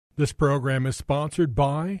This program is sponsored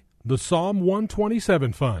by the Psalm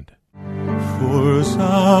 127 Fund. For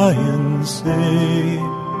Zion's sake,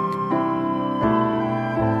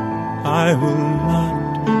 I will not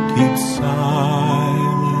keep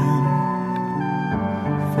silent.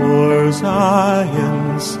 For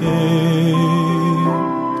Zion's sake,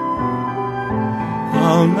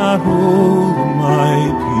 I'll not hold my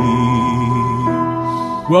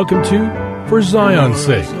peace. Welcome to For Zion's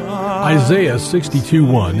Sake. Isaiah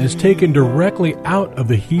 62:1 is taken directly out of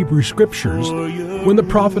the Hebrew Scriptures when the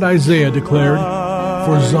prophet Isaiah declared,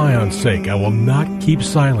 "For Zion's sake I will not keep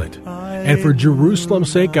silent, and for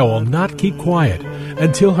Jerusalem's sake I will not keep quiet,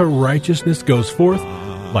 until her righteousness goes forth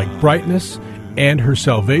like brightness, and her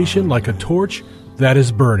salvation like a torch that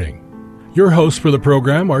is burning." Your hosts for the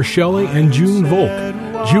program are Shelley and June Volk,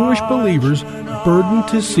 Jewish believers burdened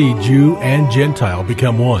to see Jew and Gentile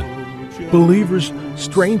become one. Believers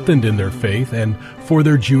strengthened in their faith, and for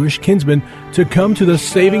their Jewish kinsmen to come to the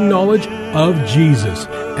saving knowledge of Jesus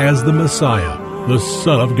as the Messiah, the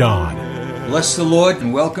Son of God. Bless the Lord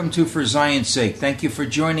and welcome to For Zion's Sake. Thank you for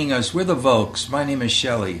joining us. We're the Volks. My name is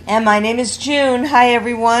Shelley. And my name is June. Hi,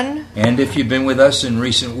 everyone. And if you've been with us in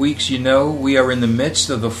recent weeks, you know we are in the midst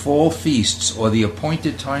of the fall feasts, or the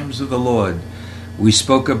appointed times of the Lord. We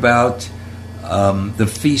spoke about the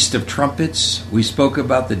Feast of Trumpets. We spoke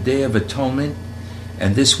about the Day of Atonement.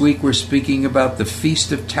 And this week we're speaking about the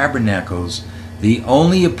Feast of Tabernacles, the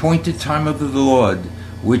only appointed time of the Lord,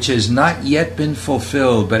 which has not yet been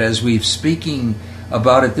fulfilled. But as we're speaking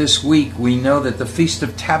about it this week, we know that the Feast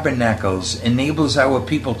of Tabernacles enables our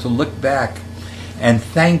people to look back and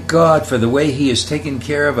thank God for the way He has taken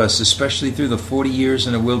care of us, especially through the 40 years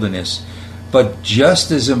in the wilderness. But just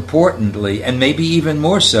as importantly, and maybe even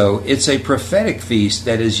more so, it's a prophetic feast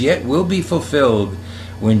that as yet will be fulfilled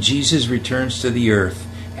when Jesus returns to the earth.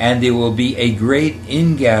 And there will be a great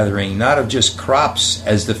ingathering, not of just crops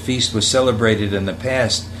as the feast was celebrated in the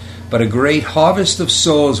past, but a great harvest of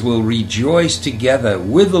souls will rejoice together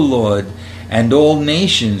with the Lord, and all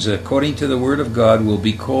nations, according to the Word of God, will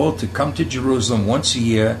be called to come to Jerusalem once a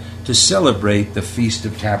year to celebrate the Feast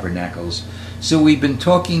of Tabernacles. So we've been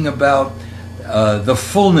talking about the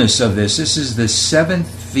fullness of this. This is the seventh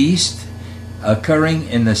feast occurring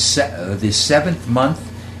in the seventh month,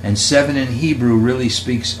 and 7 in Hebrew really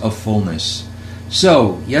speaks of fullness.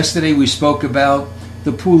 So, yesterday we spoke about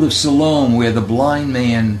the Pool of Siloam, where the blind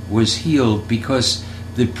man was healed because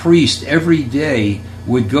the priest every day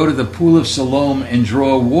would go to the Pool of Siloam and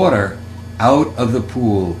draw water out of the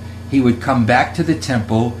pool. He would come back to the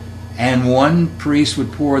temple, and one priest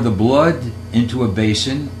would pour the blood into a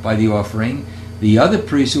basin by the offering. The other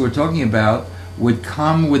priest who we're talking about would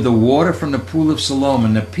come with the water from the Pool of Siloam,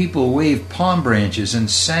 and the people waved palm branches and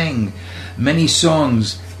sang many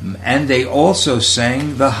songs, and they also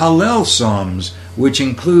sang the Hallel Psalms, which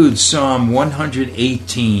includes Psalm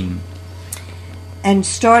 118. And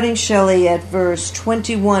starting, Shelley, at verse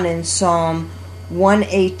 21 in Psalm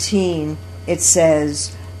 118, it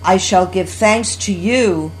says, "I shall give thanks to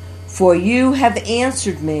you, for you have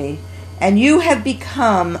answered me, and you have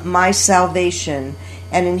become my salvation."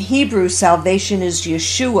 And in Hebrew, salvation is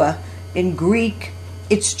Yeshua. In Greek,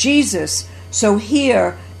 it's Jesus. So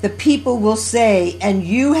here, the people will say, "And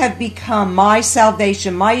you have become my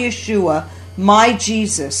salvation, my Yeshua, my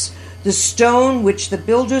Jesus." The stone which the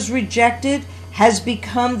builders rejected has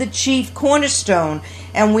become the chief cornerstone.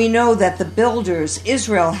 And we know that the builders,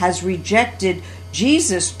 Israel, has rejected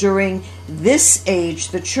Jesus during this age,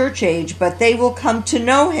 the church age, but they will come to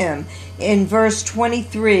know him. In verse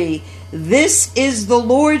 23, "This is the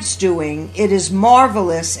Lord's doing. It is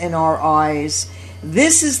marvelous in our eyes.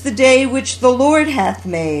 This is the day which the Lord hath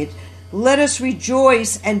made. Let us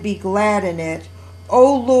rejoice and be glad in it.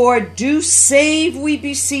 O Lord, do save, we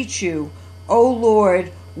beseech you. O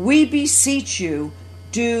Lord, we beseech you,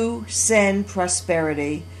 do send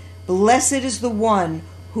prosperity. Blessed is the one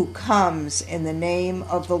who comes in the name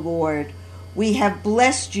of the Lord. We have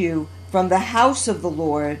blessed you from the house of the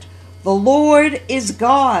Lord. The Lord is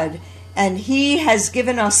God, and he has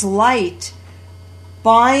given us light.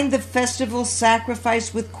 Bind the festival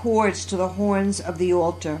sacrifice with cords to the horns of the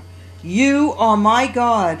altar. You are my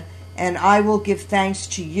God, and I will give thanks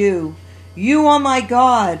to you. You are my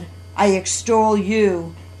God, I extol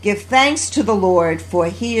you. Give thanks to the Lord, for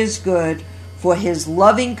he is good, for his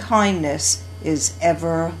loving kindness is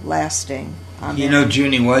everlasting. Amen. You know,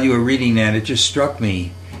 Junie, while you were reading that, it just struck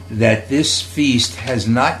me that this feast has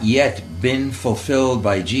not yet been fulfilled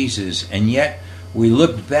by Jesus, and yet we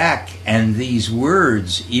looked back, and these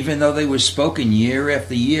words, even though they were spoken year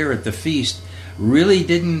after year at the feast, really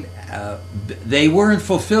didn't they weren't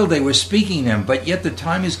fulfilled. They were speaking them, but yet the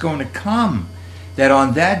time is going to come that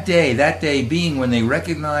on that day being when they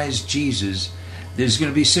recognize Jesus, there's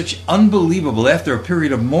going to be such unbelievable, after a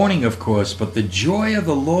period of mourning, of course, but the joy of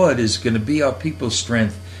the Lord is going to be our people's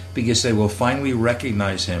strength, because they will finally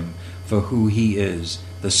recognize him for who he is,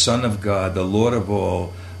 the Son of God, the Lord of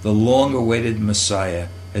all, the long-awaited Messiah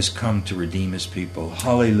has come to redeem his people.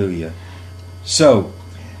 Hallelujah. So,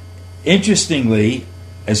 interestingly,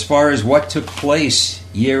 as far as what took place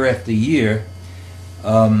year after year,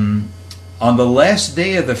 on the last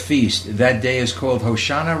day of the feast, that day is called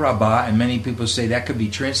Hoshana Rabbah, and many people say that could be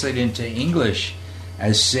translated into English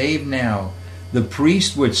as Save Now. The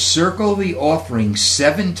priest would circle the offering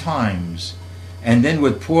 7 times and then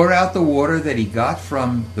would pour out the water that he got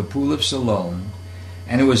from the pool of Siloam.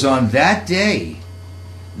 And it was on that day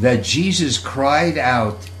that Jesus cried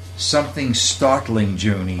out something startling,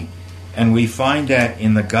 Junie. And we find that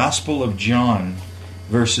in the Gospel of John,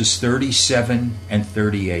 verses 37 and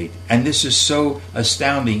 38. And this is so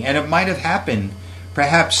astounding. And it might have happened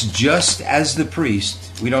perhaps just as the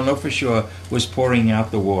priest, we don't know for sure, was pouring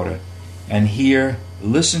out the water. And here,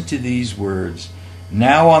 listen to these words.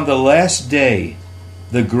 Now on the last day,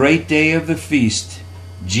 the great day of the feast,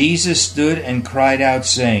 Jesus stood and cried out,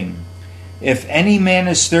 saying, If any man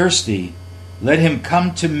is thirsty, let him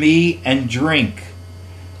come to me and drink.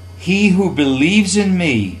 He who believes in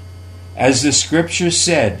me, as the Scripture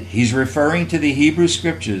said, he's referring to the Hebrew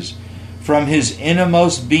Scriptures, from his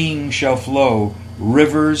innermost being shall flow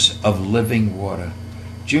rivers of living water.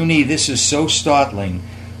 Junie, this is so startling.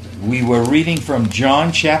 We were reading from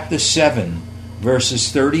John chapter 7,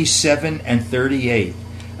 verses 37 and 38.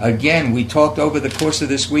 Again, we talked over the course of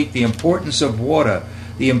this week the importance of water,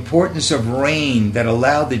 the importance of rain that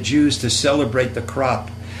allowed the Jews to celebrate the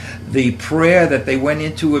crop, the prayer that they went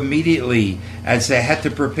into immediately as they had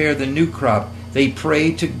to prepare the new crop. They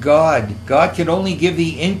prayed to God. God could only give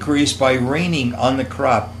the increase by raining on the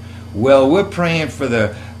crop. Well, we're praying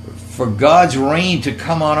for God's rain to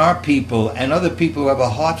come on our people and other people who have a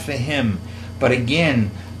heart for him. But again,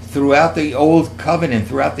 throughout the Old Covenant,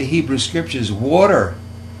 throughout the Hebrew Scriptures, water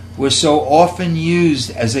was so often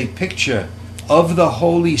used as a picture of the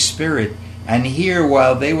Holy Spirit. And here,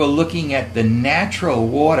 while they were looking at the natural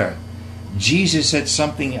water, Jesus had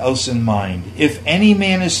something else in mind. If any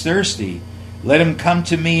man is thirsty, let him come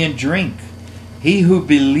to me and drink. He who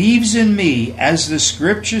believes in me, as the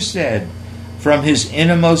Scripture said, from his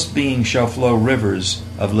innermost being shall flow rivers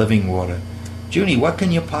of living water. Junie, what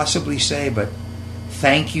can you possibly say but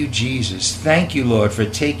thank you, Jesus. Thank you, Lord, for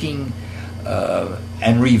taking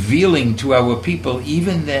and revealing to our people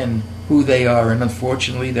even then who they are. And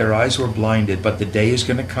unfortunately, their eyes were blinded. But the day is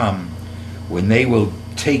going to come when they will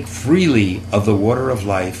take freely of the water of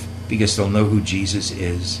life, because they'll know who Jesus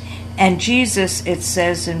is. And Jesus, it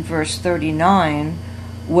says in verse 39,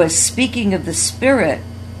 was speaking of the Spirit,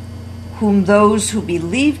 whom those who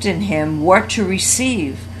believed in him were to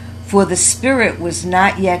receive, for the Spirit was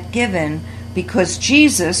not yet given, because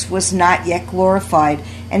Jesus was not yet glorified.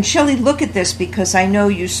 And Shelley, look at this, because I know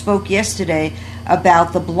you spoke yesterday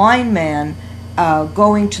about the blind man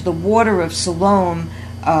going to the water of Siloam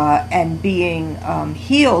and being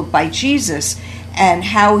healed by Jesus, and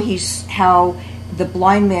how the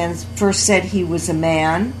blind man first said he was a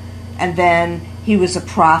man, and then he was a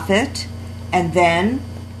prophet, and then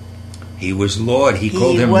he was Lord. He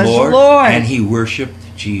called him Lord, and he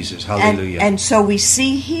worshipped Jesus. Hallelujah. And so we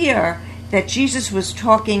see here that Jesus was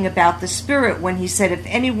talking about the Spirit when he said, if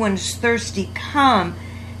anyone is thirsty, come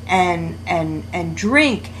and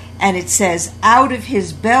drink. And it says, out of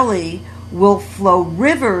his belly will flow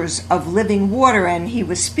rivers of living water. And he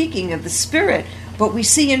was speaking of the Spirit. But we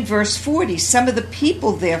see in verse 40, some of the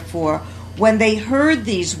people, therefore, when they heard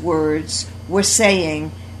these words, were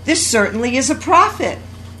saying, this certainly is a prophet.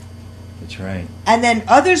 That's right. And then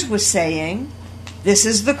others were saying, this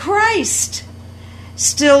is the Christ.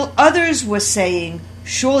 Still others were saying,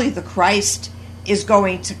 surely the Christ is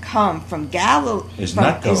going to come from Galilee.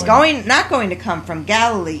 Not going to come from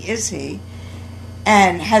Galilee, is he?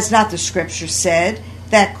 And has not the Scripture said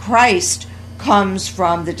that Christ comes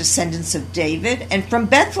from the descendants of David and from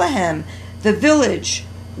Bethlehem, the village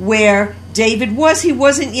where David was? He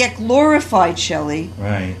wasn't yet glorified, Shelley.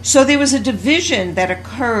 Right. So there was a division that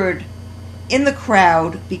occurred in the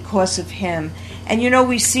crowd because of him. And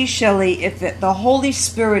we see, Shelley, if the Holy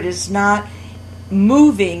Spirit is not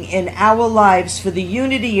moving in our lives for the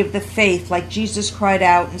unity of the faith, like Jesus cried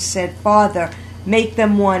out and said, Father, make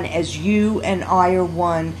them one as you and I are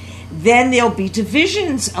one, then there'll be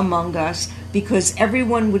divisions among us, because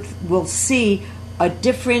everyone will see a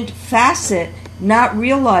different facet not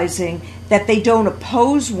realizing that they don't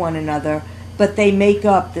oppose one another, but they make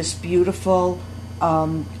up this beautiful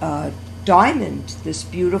diamond, this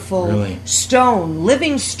beautiful stone,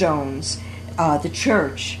 living stones, the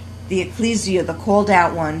church, the ecclesia, the called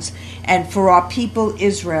out ones, and for our people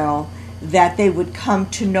Israel, that they would come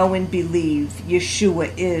to know and believe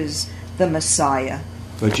Yeshua is the Messiah.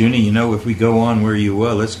 But Junie, if we go on where you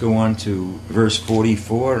were, let's go on to verse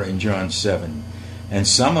 44 in John 7. And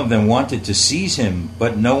some of them wanted to seize him,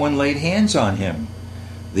 but no one laid hands on him.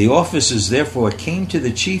 The officers therefore came to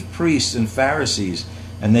the chief priests and Pharisees,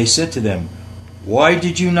 and they said to them, "Why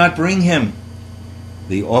did you not bring him?"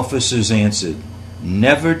 The officers answered,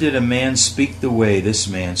 "Never did a man speak the way this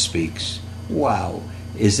man speaks." Wow,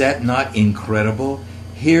 is that not incredible?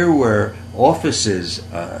 Here were officers,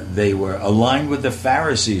 they were aligned with the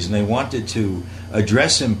Pharisees, and they wanted to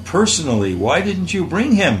address him personally. Why didn't you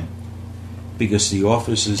bring him? Because the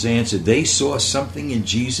officers answered, they saw something in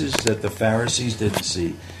Jesus that the Pharisees didn't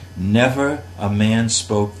see. Never a man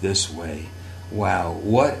spoke this way. Wow,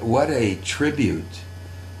 what a tribute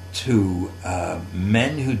to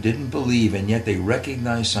men who didn't believe, and yet they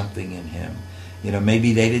recognized something in him.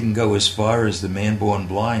 Maybe they didn't go as far as the man born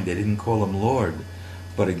blind. They didn't call him Lord.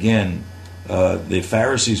 But again, the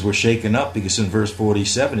Pharisees were shaken up, because in verse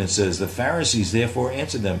 47 it says, the Pharisees therefore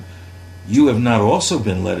answered them, "You have not also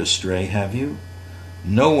been led astray, have you?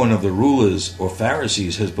 No one of the rulers or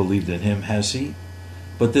Pharisees has believed in him, has he?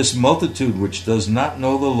 But this multitude which does not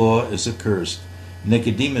know the law is accursed."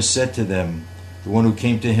 Nicodemus said to them, the one who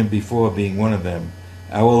came to him before, being one of them,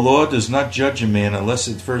 "Our law does not judge a man unless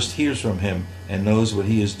it first hears from him and knows what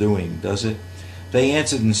he is doing, does it?" They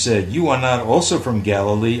answered and said, "You are not also from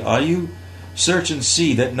Galilee, are you? Search and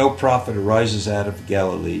see that no prophet arises out of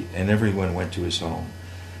Galilee." And everyone went to his home.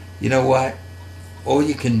 You know what? All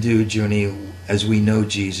you can do, Junie, as we know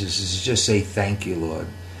Jesus, is just say, "Thank you, Lord."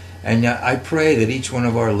 And I pray that each one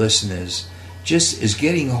of our listeners just is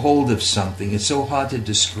getting hold of something. It's so hard to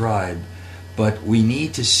describe, but we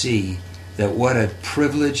need to see that what a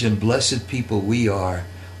privileged and blessed people we are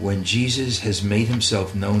when Jesus has made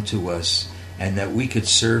himself known to us, and that we could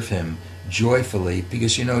serve him joyfully.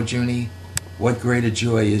 Because Junie, what greater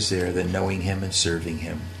joy is there than knowing him and serving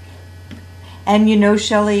him? And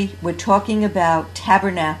Shelley, we're talking about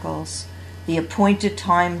tabernacles, the appointed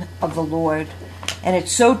time of the Lord. And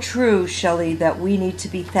it's so true, Shelley, that we need to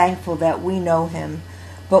be thankful that we know him.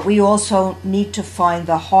 But we also need to find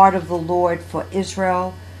the heart of the Lord for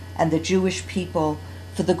Israel and the Jewish people,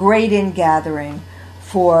 for the great ingathering,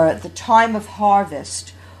 for the time of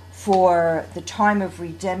harvest, for the time of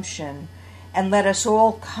redemption. And let us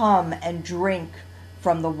all come and drink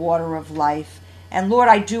from the water of life. And Lord,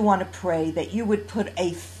 I do want to pray that you would put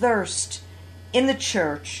a thirst in the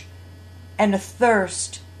church and a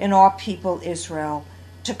thirst in our people Israel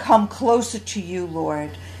to come closer to you, Lord,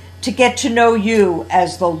 to get to know you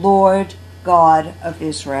as the Lord God of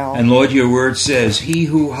Israel. And Lord, your word says, "He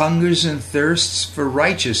who hungers and thirsts for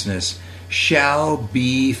righteousness shall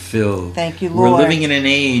be filled." Thank you, Lord. We're living in an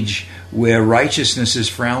age where righteousness is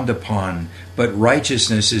frowned upon, but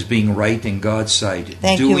righteousness is being right in God's sight.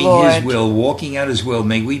 Thank doing you, Lord. his will, walking out his will.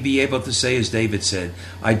 May we be able to say, as David said,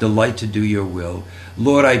 "I delight to do your will."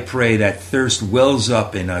 Lord, I pray that thirst wells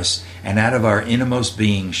up in us, and out of our innermost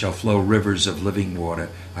being shall flow rivers of living water.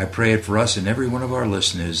 I pray it for us and every one of our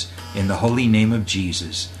listeners, in the holy name of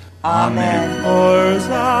Jesus. Amen. For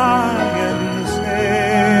Zion's sake.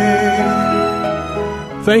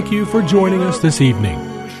 Thank you for joining us this evening.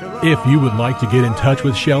 If you would like to get in touch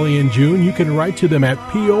with Shelley and June, you can write to them at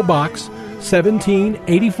P.O. Box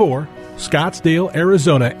 1784, Scottsdale,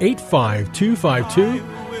 Arizona 85252.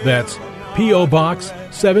 That's P.O. Box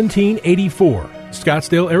 1784,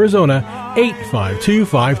 Scottsdale, Arizona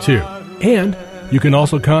 85252. And you can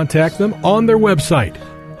also contact them on their website,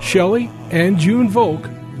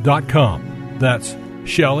 ShelleyandJuneVolk.com. That's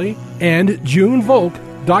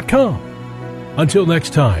ShelleyandJuneVolk.com. Until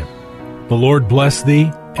next time, the Lord bless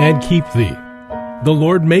thee and keep thee. The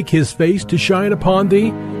Lord make his face to shine upon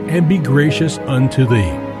thee and be gracious unto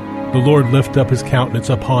thee. The Lord lift up his countenance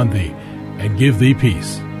upon thee and give thee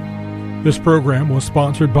peace. This program was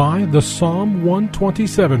sponsored by the Psalm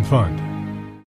 127 Fund.